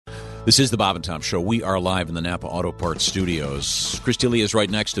This is the Bob and Tom Show. We are live in the Napa Auto Parts Studios. Christy Lee is right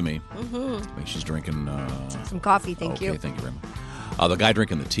next to me. I think she's drinking... some coffee, thank you. Okay, thank you very much. The guy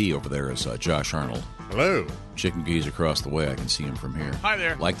drinking the tea over there is Josh Arnold. Hello. Chicken Geese across the way. I can see him from here. Hi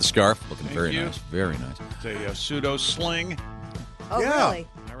there. Like the scarf? Looking Thank very you. nice. Very nice. It's a pseudo sling. Oh, Yeah. really?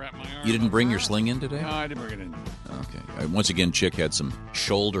 I wrap my arm. You didn't bring your around. sling in today? No, I didn't bring it in. Okay. Once again, Chick had some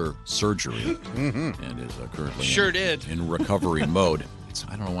shoulder surgery and is currently Sure did. in recovery mode.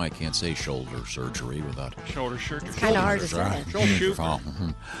 I don't know why I can't say shoulder surgery without... Shoulder shirt. It's kind of hard to say.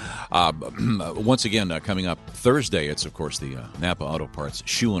 Once again, coming up Thursday, it's, of course, the Napa Auto Parts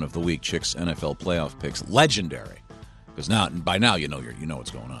Shoein' of the Week, Chick's NFL playoff picks. Legendary. Because by now, you know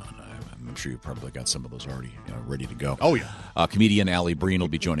what's going on. I'm sure you probably got some of those already ready to go. Oh, yeah. Comedian Allie Breen will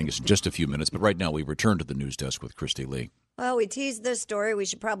be joining us in just a few minutes. But right now, we return to the news desk with Christy Lee. Well, we teased this story. We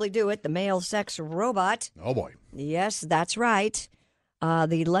should probably do it. The male sex robot. Oh, boy. Yes, that's right.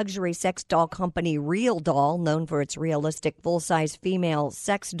 The luxury sex doll company Real Doll, known for its realistic full-size female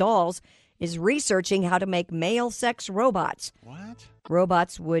sex dolls, is researching how to make male sex robots. What?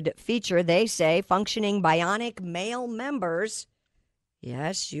 Robots would feature, they say, functioning bionic male members.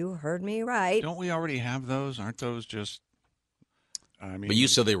 Yes, you heard me right. Don't we already have those? Aren't those just... I mean, But you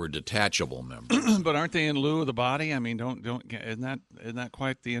said they were detachable members. but aren't they in lieu of the body? I mean, isn't that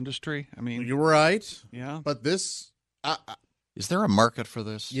quite the industry? I mean, You're right. yeah. But this, Is there a market for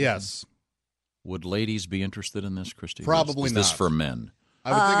this? yes. Would ladies be interested in this, Christy? Probably Is this not. for men?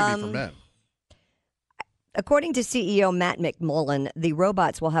 I would think it'd be for men. According to CEO Matt McMullen, the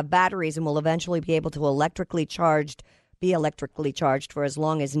robots will have batteries and will eventually be able to be electrically charged for as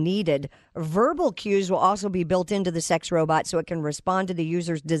long as needed. Verbal cues will also be built into the sex robot so it can respond to the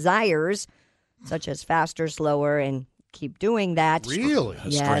user's desires, such as faster, slower, and keep doing that. Really?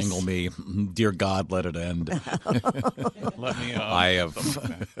 Yes. Strangle me. Dear God, let it end. Let me I have...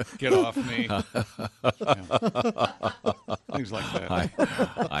 get off me. Yeah. Things like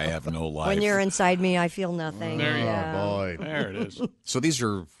that. I have no life. When you're inside me, I feel nothing. There you Yeah. Oh, boy. There it is. So these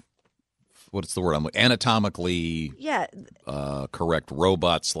are, what's the word? Anatomically Yeah. correct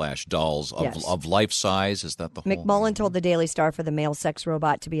robots / dolls Yes. of life size. Is that the whole? McMullen told the Daily Star for the male sex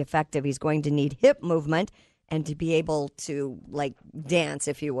robot to be effective, he's going to need hip movement and to be able to, like, dance,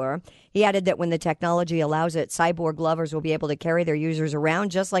 if you were. He added that when the technology allows it, cyborg lovers will be able to carry their users around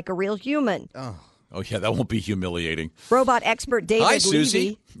just like a real human. Oh, yeah, that won't be humiliating. Robot expert David Hi, Levy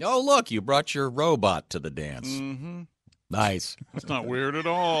Susie. Oh, look, you brought your robot to the dance. Mm-hmm. Nice. That's not weird at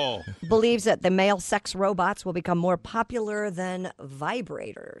all. believes that the male sex robots will become more popular than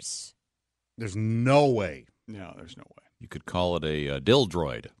vibrators. There's no way. No, there's no way. You could call it a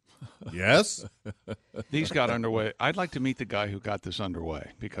Dildroid. Yes? These got underway. I'd like to meet the guy who got this underway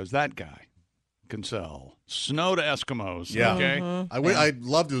because that guy can sell snow to Eskimos. Yeah. Okay. I'd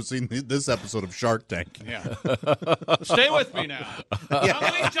love to have seen this episode of Shark Tank. Yeah. Stay with me now. How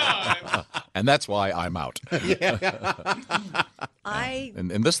many times? And that's why I'm out. I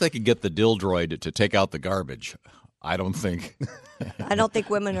Unless they could get the Dildroid to take out the garbage, I don't think. don't think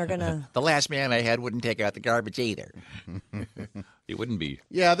women are gonna. The last man I had wouldn't take out the garbage either. He wouldn't be.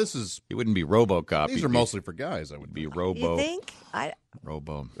 Yeah, He wouldn't be RoboCop. these He'd are be- mostly for guys, I would be think. Robo. You think?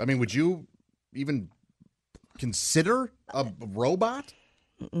 Robo. I mean, would you even consider a robot?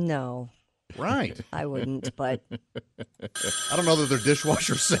 No, Right. I wouldn't. But I don't know that they're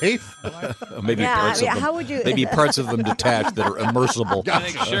dishwasher safe. Maybe Yeah, parts I mean, of them. how would you- Maybe parts of them detached that are immersible. I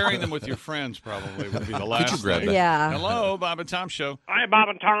think sharing them with your friends probably would be the last you grab thing. that? yeah. Hello, Bob and Tom Show. Hi, Bob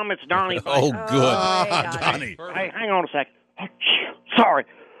and Tom. It's Donnie. Oh, good. Donnie. Hey, hang on a sec. Sorry.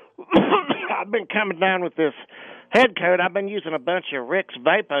 I've been coming down with this head coat. I've been using a bunch of Rick's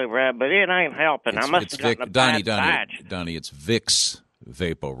VapoRub, but it ain't helping. I must It's have gotten a Donnie, bad batch. Donnie, it's Vicks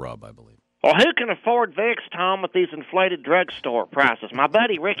VapoRub, I believe. Well, who can afford Vicks, Tom, with these inflated drugstore prices? My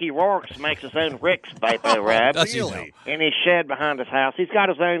buddy Ricky Rourke makes his own Rick's VapoRub Does he now? in his shed behind his house. He's got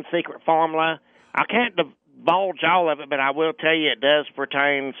his own secret formula. I can't divulge all of it, but I will tell you it does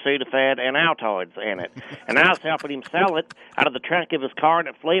pertain Sudafed and Altoids in it. And I was helping him sell it out of the trunk of his car and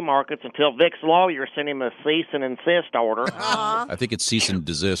at flea markets until Vic's lawyer sent him a cease and insist order. I think it's cease and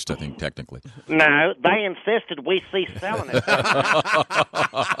desist, I think, technically. No, they insisted we cease selling it.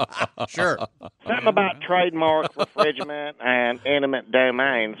 Sure. Something about trademark infringement and intimate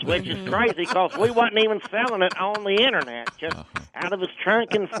domains, which is crazy because we wasn't even selling it on the internet, just out of his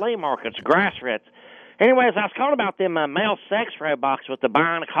trunk in flea markets, grass roots. Anyways, I was calling about them male sex robots with the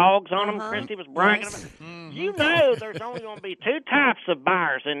bionic hogs on them. Christy was bragging Yes. about. You know there's only going to be two types of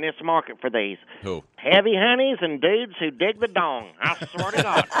buyers in this market for these. Who? Heavy honeys and dudes who dig the dong. I swear to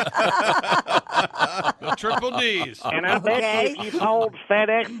God. The triple Ds. And I bet you if you told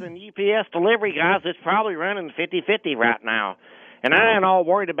FedEx and UPS delivery guys, it's probably running 50-50 right now. And I ain't all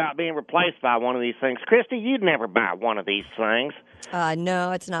worried about being replaced by one of these things. Christy, you'd never buy one of these things.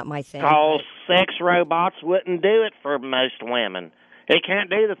 No, it's not my thing. Because sex robots wouldn't do it for most women. It can't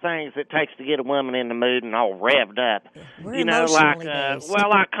do the things it takes to get a woman in the mood and all revved up. We're You know, like, emotionally based.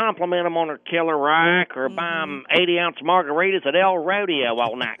 I compliment them on her killer rack or buy them 80-ounce margaritas at El Rodeo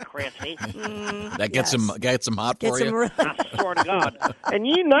all night, Christy. That gets him hot for Get you. some I swear to God. And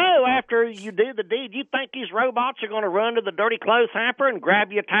you know, after you do the deed, you think these robots are going to run to the dirty clothes hamper and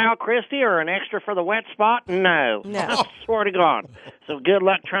grab you a towel, Christy, or an extra for the wet spot? No. No. I swear to God. So good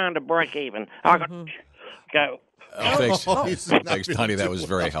luck trying to break even. I'll go. Thanks, He's not thanks, feeling Tony. That too was well.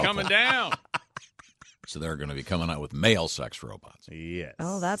 very helpful. Coming down. So they're going to be coming out with male sex robots. Yes.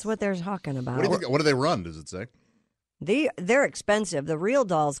 Oh, that's what they're talking about. What do you think? What do they run? Does it say? They're expensive. The real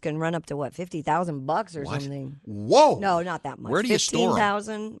dolls can run up to what, $50,000 or What? something. Whoa. No, not that much. Where do you store 'em?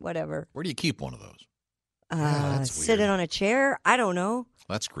 15,000, whatever. Where do you keep one of those? that's Sit weird. it on a chair. I don't know.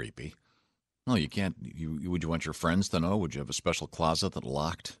 That's creepy. No, you can't. Would you want your friends to know? Would you have a special closet that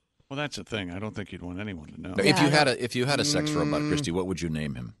locked? Well, that's the thing. I don't think you'd want anyone to know. If Yeah, you had a sex robot, Christy, what would you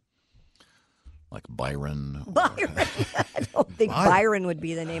name him? Like Byron? Or, Byron. I don't think Byron would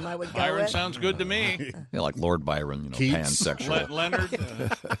be the name I would go Byron with. sounds good to me. yeah, like Lord Byron, Keats? pansexual. Leonard.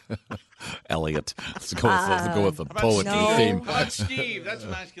 Elliot. Let's go with the poetry no. theme. How about Steve? That's a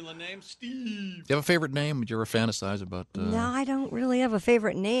masculine name. Steve. Do you have a favorite name? Would you ever fantasize about? No, I don't really have a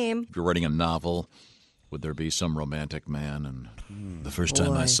favorite name. If you're writing a novel, would there be some romantic man? And the first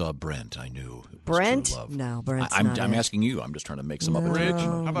time I Boy. saw Brent, I knew it was Brent? true love. No, Brent's I'm not it. asking you. I'm just trying to make some up. Ridge.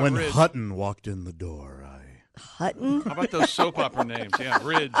 How about When Ridge? Hutton walked in the door, Hutton? How about those soap opera names? Yeah,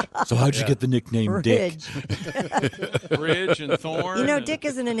 Ridge. So how'd you get the nickname Dick? Ridge. Ridge and Thorn. You know, and- Dick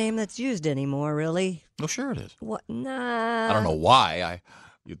isn't a name that's used anymore, really. Oh, sure it is. What? Nah. I don't know why.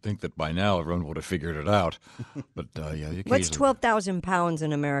 You'd think that by now everyone would have figured it out. But yeah, you What's occasionally- 12,000 pounds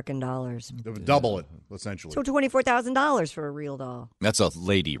in American dollars? they would double it essentially. So $24,000 for a real doll. That's a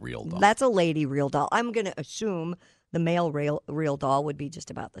lady real doll. That's a lady real doll. I'm going to assume the male real doll would be just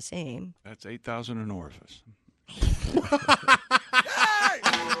about the same. That's 8,000 an orifice.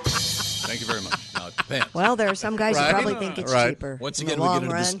 Thank you very much. Now, it depends. Well, there are some guys who Right. probably think it's Right. cheaper. Once in again, the we long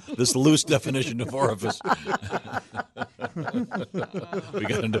get run. into this loose definition of orifice. We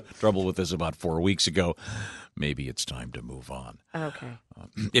got into trouble with this about 4 weeks ago. Maybe it's time to move on. Okay.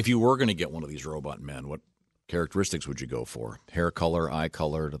 If you were going to get one of these robot men, what characteristics would you go for? Hair color, eye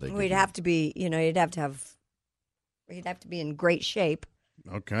color? Do they? give We'd you- have to be, he'd have to be in great shape.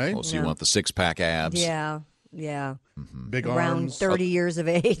 Okay. Oh, so you want the six-pack abs? Yeah. Big Around arms. 30 years of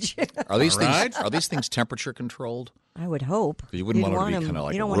age. Are these All things? right. Are these things temperature controlled? I would hope. You wouldn't You'd want it to be him- kinda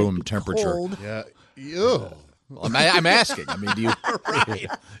like you don't want it to room be temperature. cold. Yeah. Ew. Well, I'm asking. I mean,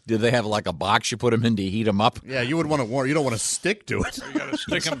 do they have like a box you put them in to heat them up? Yeah, you would want to warm. You don't want to stick to it. You got to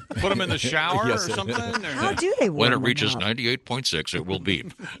stick them, put them in the shower Yes. or something. Or How do they warm them up? 98.6, it will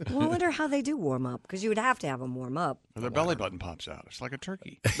beep. Well, I wonder how they do warm up, because you would have to have them warm up. Or their belly button pops out. It's like a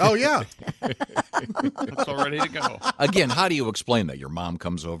turkey. Oh yeah. It's all ready to go. Again, how do you explain that? Your mom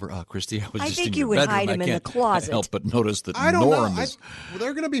comes over. Christy, I was I just think in you your would bedroom. hide I him in the can't closet. help but notice that I don't Norm know. is. There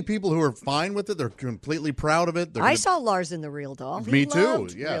are going to be people who are fine with it. They're completely proud of it. They're I gonna- saw Lars in the real doll. He Me too.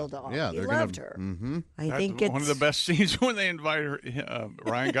 loved Yeah. Real doll. Yeah, he they're loved gonna- her. Mm-hmm. I That's think it's one of the best scenes when they invite her,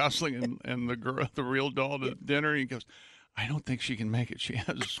 Ryan Gosling and the girl, the real doll, to dinner. He goes, "I don't think she can make it. She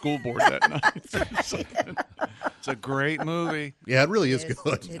has a school board that night." It's a great movie. Yeah, it really is It is-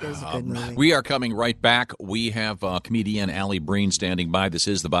 good. It is a good movie. We are coming right back. We have comedian Allie Breen standing by. This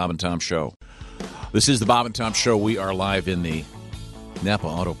is the Bob and Tom Show. This is the Bob and Tom Show. We are live in the Napa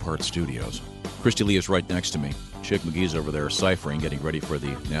Auto Parts Studios. Christy Lee is right next to me. Chick McGee's over there ciphering, getting ready for the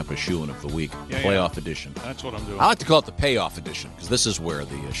Napa Shoein' of the Week, Yeah, playoff edition. That's what I'm doing. I like to call it the payoff edition because this is where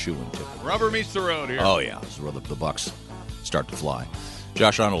the shoeing typically. Rubber meets the road here. Oh, yeah. This is where the bucks start to fly.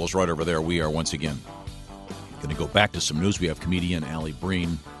 Josh Arnold is right over there. We are once again going to go back to some news. We have comedian Allie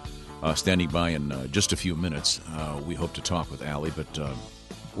Breen standing by in just a few minutes. We hope to talk with Allie, but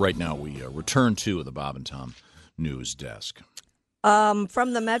right now we return to the Bob and Tom news desk.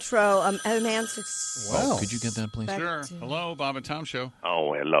 From the Metro, a man Wow. Could you get that, please? Sure. Hello, Bob and Tom Show.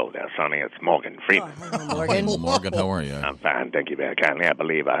 Oh, hello there, Sonny. It's Morgan Freeman. hello, Morgan. Well, Morgan, how are you? I'm fine, thank you very kindly. I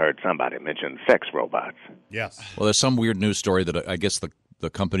believe I heard somebody mention sex robots. Yes. Well, there's some weird news story that I guess the the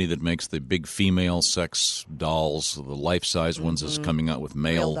company that makes the big female sex dolls, the life-size ones, is coming out with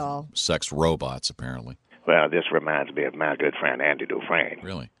male doll. sex robots, apparently. Well, this reminds me of my good friend Andy Dufresne.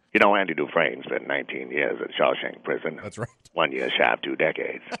 Really? You know, Andy Dufresne spent 19 years at Shawshank Prison. That's right. 1 year shy of 2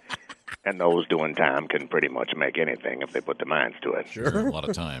 decades. And those doing time can pretty much make anything if they put their minds to it. Sure. A lot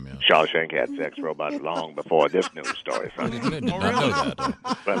of time, yeah. Shawshank had sex robots long before this news story, I son. did not know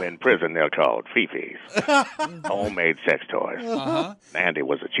that. Well, in prison, they're called Fifis, homemade sex toys. Andy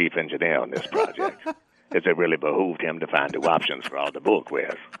was the chief engineer on this project. It really behooved him to find new options for all the bull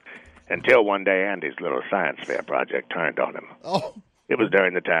quiz. Until one day, Andy's little science fair project turned on him. Oh, It was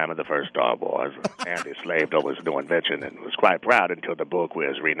during the time of the first Star Wars. Andy slaved over his new invention and was quite proud until the bull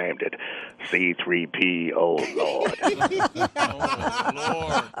quiz renamed it C-3P, oh Lord.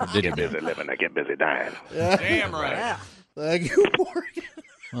 Oh, Lord. Did you, Get busy living or get busy dying. Damn right. thank you, Morgan.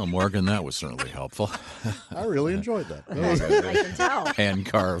 Well, Morgan, that was certainly helpful. I really enjoyed that. I can tell. Hand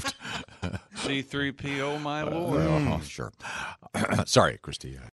carved. C-3PO, my lord. Oh, sure. Sorry, Christy.